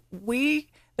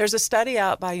there's a study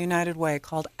out by United Way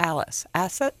called ALICE,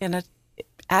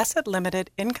 Asset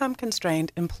Limited, Income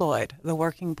Constrained, Employed, the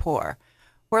Working Poor.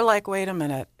 we're like, wait a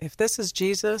minute, if this is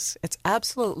Jesus, it's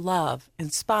absolute love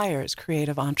inspires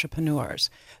creative entrepreneurs.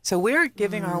 So we're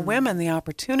giving our women the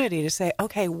opportunity to say,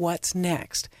 okay, what's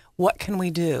next? What can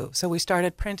we do? So we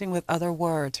started printing with other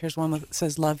words. Here's one that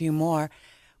says, love you more.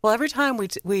 Well, every time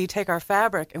we take our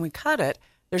fabric and we cut it,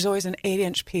 there's always an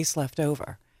 8-inch piece left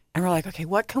over. And we're like, okay,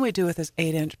 what can we do with this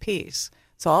 8-inch piece?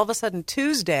 So all of a sudden,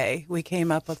 Tuesday, we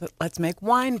came up with, let's make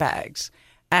wine bags.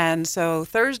 And so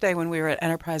Thursday, when we were at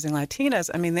Enterprising Latinas,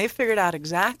 I mean, they figured out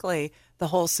exactly the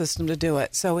whole system to do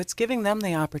it. So it's giving them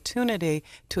the opportunity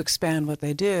to expand what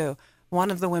they do. One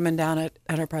of the women down at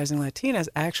Enterprising Latinas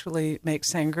actually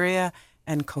makes sangria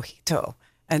and cojito.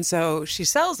 And so she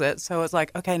sells it. So it's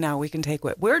like, okay, now we can take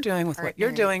what we're doing with what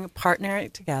you're doing, partner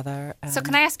it together. So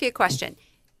can I ask you a question?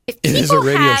 If It is a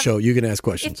radio have- show. You can ask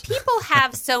questions. If people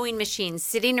have sewing machines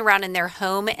sitting around in their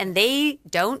home and they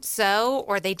don't sew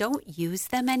or they don't use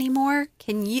them anymore,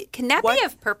 can that be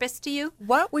of purpose to you?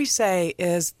 What we say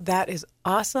is that is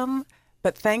awesome,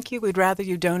 but thank you. We'd rather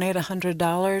you donate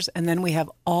 $100, and then we have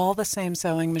all the same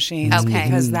sewing machines. Okay.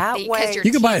 Because that Because way you're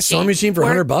You can buy a sewing machine for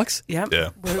 $100. Yep. Yeah.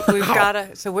 We've got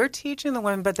to. So we're teaching the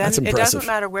women, but then That's it impressive. doesn't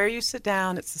matter where you sit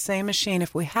down. It's the same machine.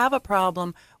 If we have a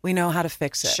problem, we know how to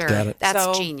fix it. Sure. Got it. That's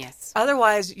So genius.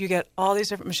 Otherwise, you get all these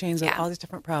different machines and Yeah. all these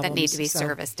different problems That need to be So,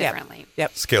 serviced yep. differently.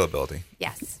 Yep. Scalability.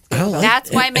 Yes. I like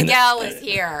That's it. why And- Miguel is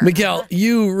here. Miguel,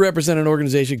 you represent an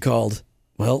organization called,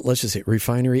 well, let's just say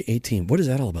Refinery 18. What is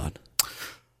that all about?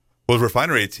 Well,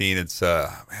 Refinery 18, it's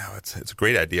a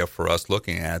great idea for us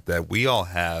looking at that we all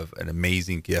have an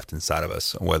amazing gift inside of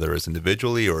us, whether it's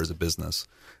individually or as a business.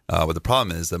 But the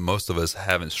problem is that most of us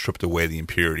haven't stripped away the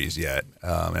impurities yet.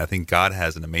 And I think God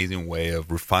has an amazing way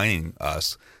of refining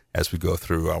us as we go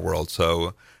through our world.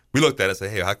 So we looked at it and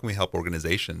said, hey, how can we help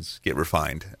organizations get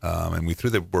refined? And we threw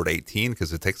the word 18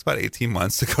 because it takes about 18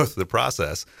 months to go through the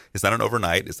process. It's not an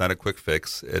overnight. It's not a quick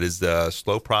fix. It is a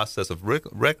slow process of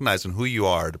recognizing who you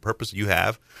are, the purpose you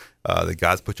have, that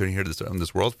God's put you in here in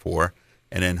this world for,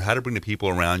 and then how to bring the people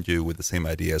around you with the same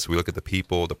ideas. So we look at the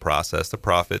people, the process, the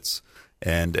profits,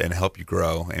 and help you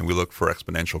grow. And we look for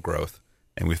exponential growth.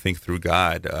 And we think through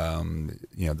God,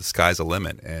 the sky's the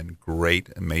limit, and great,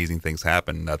 amazing things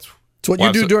happen. That's It's what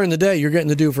you do during the day. You're getting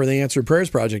to do for the Answered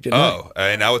Prayers Project at night.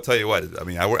 And I will tell you what. I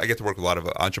mean, I get to work with a lot of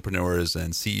entrepreneurs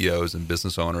and CEOs and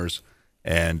business owners.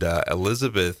 And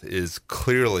Elizabeth is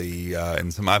clearly,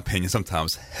 in my opinion,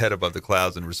 sometimes head above the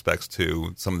clouds in respects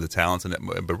to some of the talents,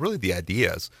 but really the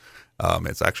ideas.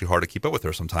 It's actually hard to keep up with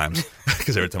her sometimes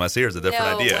because every time I see her, it's a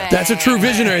different idea. way. That's a true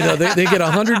visionary, though. They get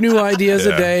 100 new ideas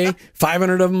a day,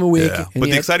 500 of them a week. Yeah. And But the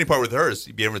yet- exciting part with her is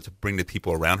being able to bring the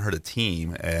people around her, the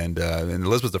team, and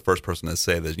Elizabeth's the first person to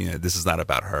say that this is not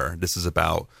about her. This is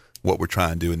about what we're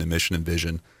trying to do in the mission and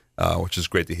vision, which is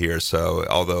great to hear. So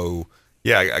although,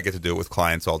 I get to do it with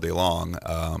clients all day long,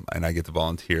 and I get to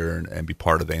volunteer and be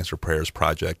part of the Answer Prayers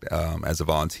Project as a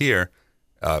volunteer.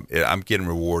 I'm getting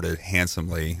rewarded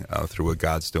handsomely through what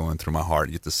God's doing through my heart.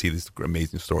 You get to see these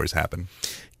amazing stories happen.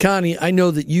 Connie, I know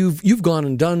that you've gone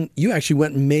and done. You actually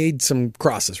went and made some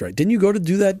crosses, right? Didn't you go to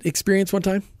do that experience one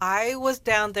time? I was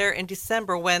down there in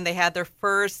December when they had their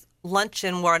first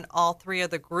luncheon when all three of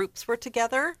the groups were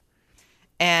together.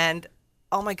 And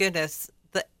oh my goodness,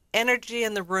 the energy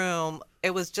in the room,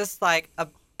 it was just like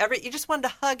you just wanted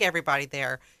to hug everybody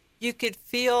there. You could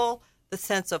feel the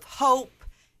sense of hope,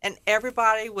 and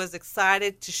everybody was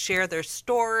excited to share their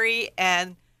story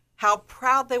and how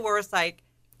proud they were. It's like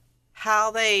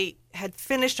how they had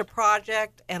finished a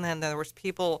project, and then there was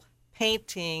people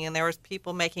painting, and there was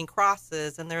people making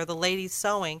crosses, and there were the ladies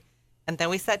sewing. And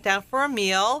then we sat down for a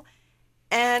meal.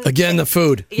 And Again, the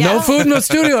food. Yeah. No food in the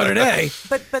studio today.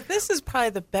 But this is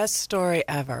probably the best story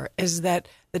ever, is that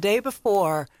the day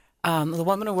before, the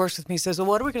woman who works with me says, well,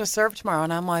 what are we going to serve tomorrow?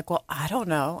 And I'm like, well, I don't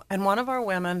know. And one of our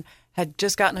women had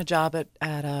just gotten a job at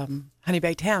Honey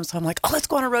Baked Ham. So I'm like, let's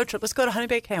go on a road trip. Let's go to Honey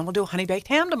Baked Ham. We'll do Honey Baked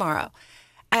Ham tomorrow.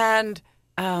 And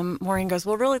Maureen goes,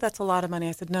 well, really, that's a lot of money.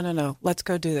 I said, no, let's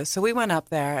go do this. So we went up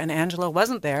there, and Angela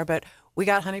wasn't there, but we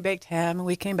got Honey Baked Ham, and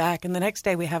we came back. And the next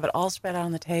day we have it all spread out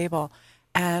on the table.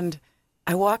 And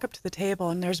I walk up to the table,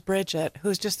 and there's Bridget,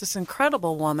 who's just this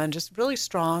incredible woman, just really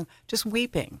strong, just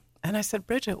weeping. And I said,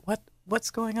 Bridget,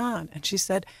 what's going on? And she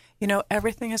said,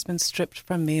 everything has been stripped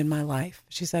from me in my life.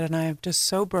 She said, and I am just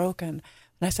so broken.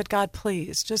 And I said, God,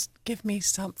 please, just give me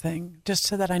something just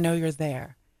so that I know you're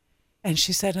there. And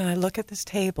she said, and I look at this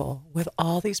table with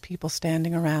all these people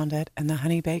standing around it and the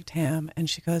Honey Baked Ham, and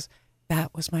she goes,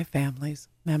 that was my family's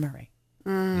memory.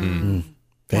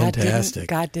 Fantastic.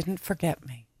 God didn't forget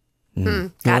me.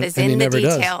 God is in the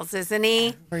details, isn't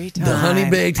he? The honey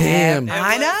baked ham.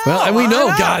 I know. Well, and we know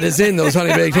God is in those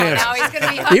honey baked hams. Now he's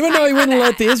going to be Even though he wouldn't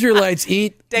let the Israelites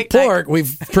eat pork,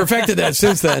 we've perfected that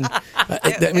since then.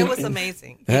 It was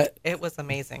amazing. It was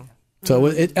amazing. So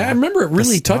I remember it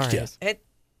really touched you.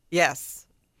 Yes.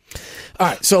 All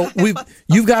right, so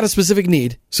you've got a specific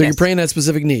need, so you're praying that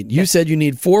specific need. You said you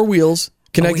need 4 wheels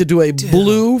connected to a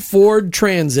blue Ford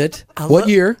Transit. What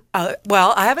year?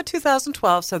 Well, I have a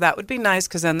 2012, so that would be nice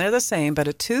because then they're the same. But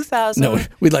a 2000. No,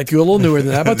 we'd like to go a little newer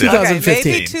than that. How about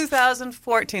 2015? Maybe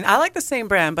 2014. I like the same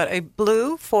brand, but a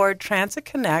blue Ford Transit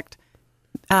Connect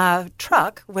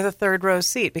truck with a 3rd row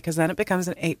seat, because then it becomes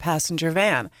an 8-passenger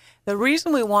van. The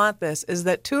reason we want this is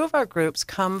that 2 of our groups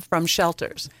come from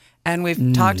shelters. And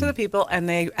we've talked to the people, and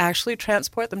they actually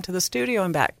transport them to the studio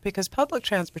and back, because public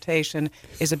transportation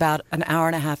is about an hour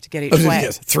and a half to get each way.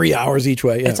 Yes, 3 hours each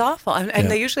way. Yeah. It's awful. And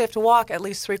they usually have to walk at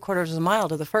least 3/4 of a mile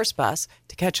to the first bus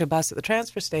to catch a bus at the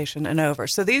transfer station and over.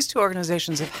 So these 2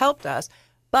 organizations have helped us.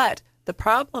 But the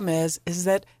problem is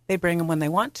that they bring them when they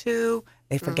want to.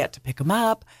 They forget to pick them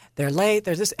up. They're late.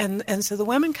 They're this, and so the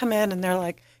women come in, and they're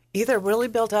like either really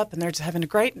built up, and they're just having a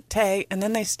great day, and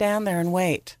then they stand there and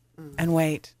wait and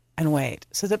wait. And wait,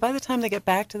 so that by the time they get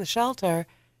back to the shelter,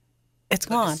 it's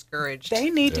gone. Discouraged. They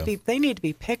need to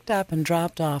be picked up and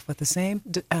dropped off with the same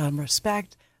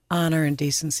respect, honor, and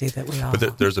decency that we all.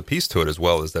 But there's a piece to it as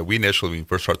well, is that we initially, when we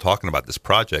first started talking about this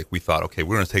project, we thought, okay,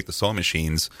 we're going to take the sewing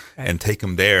machines and take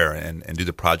them there and do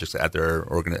the projects at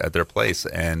their place.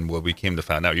 And what we came to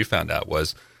find out, you found out,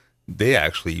 was they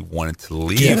actually wanted to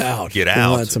leave, get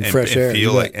out, some fresh air,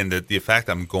 feel like, and the fact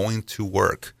that I'm going to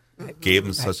work gave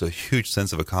them such a huge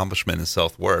sense of accomplishment and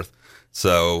self-worth.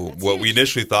 So what we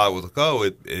initially thought was,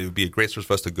 it would be a great source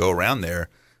for us to go around there.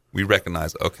 We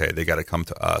recognized, okay, they got to come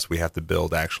to us. We have to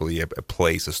build actually a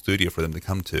place, a studio for them to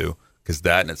come to, because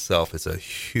that in itself is a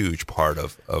huge part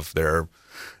of their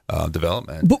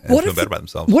development, but and feel better about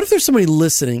themselves. What if there's somebody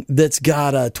listening that's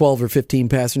got a 12 or 15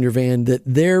 passenger van that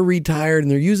they're retired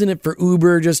and they're using it for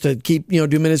Uber just to keep,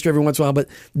 do ministry every once in a while, but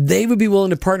they would be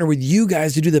willing to partner with you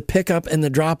guys to do the pickup and the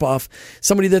drop off,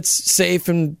 somebody that's safe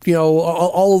and,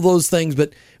 all of those things.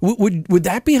 But would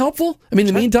that be helpful? I mean,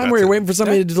 in the meantime, where you're waiting for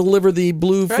somebody to deliver the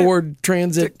blue Ford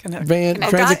Transit van,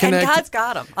 Transit Connect. And God's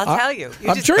got them. I'll tell you.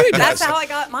 I'm sure he does. That's how I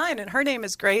got mine. And her name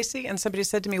is Gracie. And somebody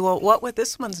said to me, well, what would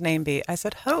this one's name be? I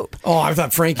said, Hope. Oh, I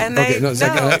thought Frankie. And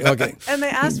Okay. And they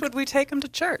asked, would we take them to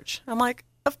church? I'm like,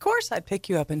 of course I'd pick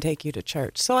you up and take you to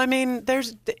church. So, I mean,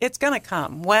 it's going to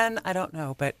come. When? I don't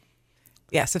know. But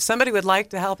yes, if somebody would like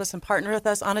to help us and partner with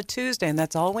us on a Tuesday, and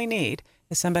that's all we need,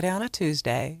 is somebody on a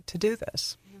Tuesday to do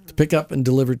this. To pick up and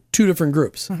deliver 2 different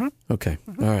groups. Okay.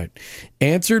 All right.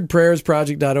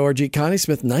 AnsweredPrayersProject.org. Connie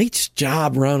Smith, nice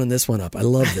job rounding this one up. I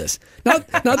love this. Not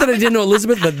that I didn't know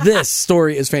Elizabeth, but this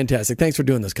story is fantastic. Thanks for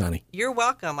doing this, Connie. You're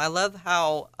welcome. I love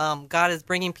how God is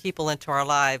bringing people into our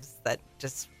lives that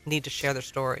just need to share their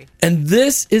story. And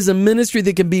this is a ministry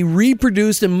that can be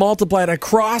reproduced and multiplied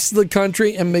across the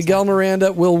country, and Miguel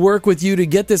Miranda will work with you to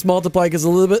get this multiplied, because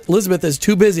Elizabeth is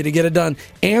too busy to get it done.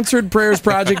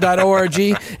 AnsweredPrayersProject.org,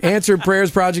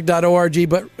 AnsweredPrayersProject.org,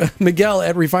 but Miguel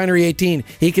at Refinery 18,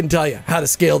 he can tell you how to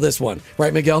scale this one.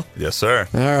 Right, Miguel? Yes, sir.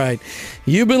 All right.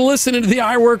 You've been listening to the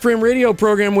I Work for Him radio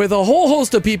program with a whole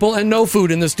host of people and no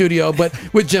food in the studio, but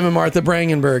with Jim and Martha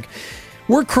Brangenberg.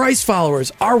 We're Christ followers.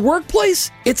 Our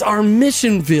workplace, it's our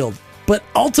mission field. But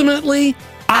ultimately,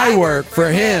 I work for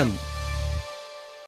Him.